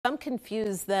Some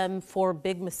confuse them for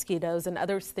big mosquitoes and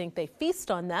others think they feast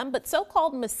on them, but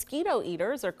so-called mosquito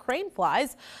eaters or crane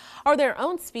flies are their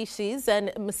own species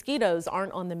and mosquitoes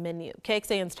aren't on the menu.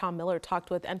 KXAN's Tom Miller talked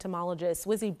with entomologist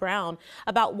Wizzie Brown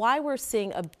about why we're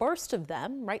seeing a burst of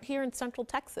them right here in Central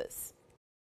Texas.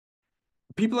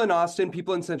 People in Austin,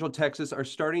 people in Central Texas are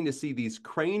starting to see these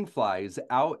crane flies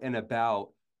out and about.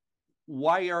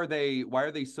 Why are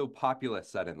they so popular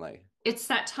suddenly? It's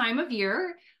that time of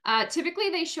year.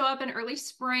 Typically, they show up in early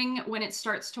spring when it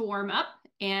starts to warm up,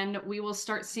 and we will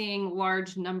start seeing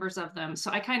large numbers of them.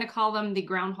 So I kind of call them the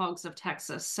groundhogs of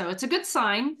Texas. So it's a good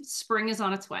sign. Spring is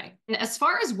on its way. And as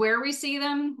far as where we see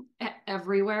them,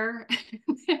 everywhere.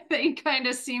 They kind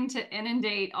of seem to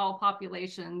inundate all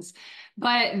populations.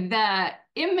 But the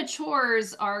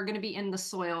immatures are going to be in the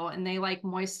soil, and they like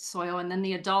moist soil. And then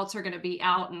the adults are going to be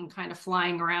out and kind of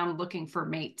flying around looking for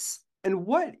mates. And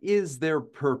what is their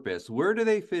purpose? Where do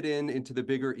they fit into the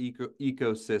bigger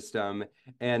ecosystem,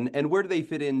 and where do they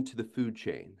fit into the food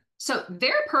chain? So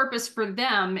their purpose for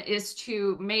them is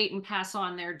to mate and pass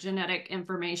on their genetic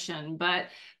information. But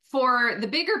for the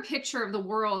bigger picture of the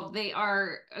world, they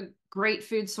are a great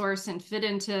food source and fit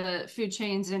into food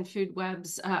chains and food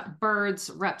webs. Birds,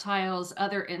 reptiles,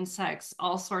 other insects,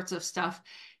 all sorts of stuff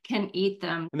can eat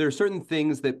them. And there are certain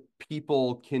things that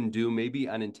people can do, maybe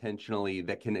unintentionally,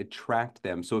 that can attract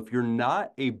them. So if you're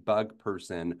not a bug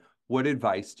person, what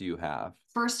advice do you have?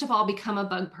 First of all, become a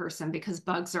bug person because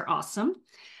bugs are awesome.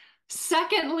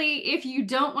 Secondly, if you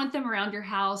don't want them around your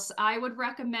house, I would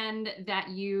recommend that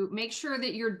you make sure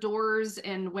that your doors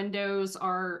and windows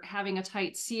are having a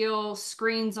tight seal,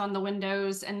 screens on the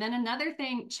windows. And then another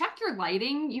thing, check your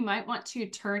lighting. You might want to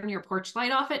turn your porch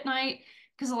light off at night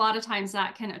because a lot of times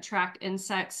that can attract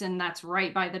insects, and that's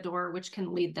right by the door, which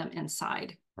can lead them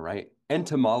inside. All right.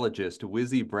 Entomologist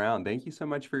Wizzie Brown, thank you so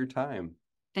much for your time.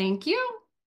 Thank you.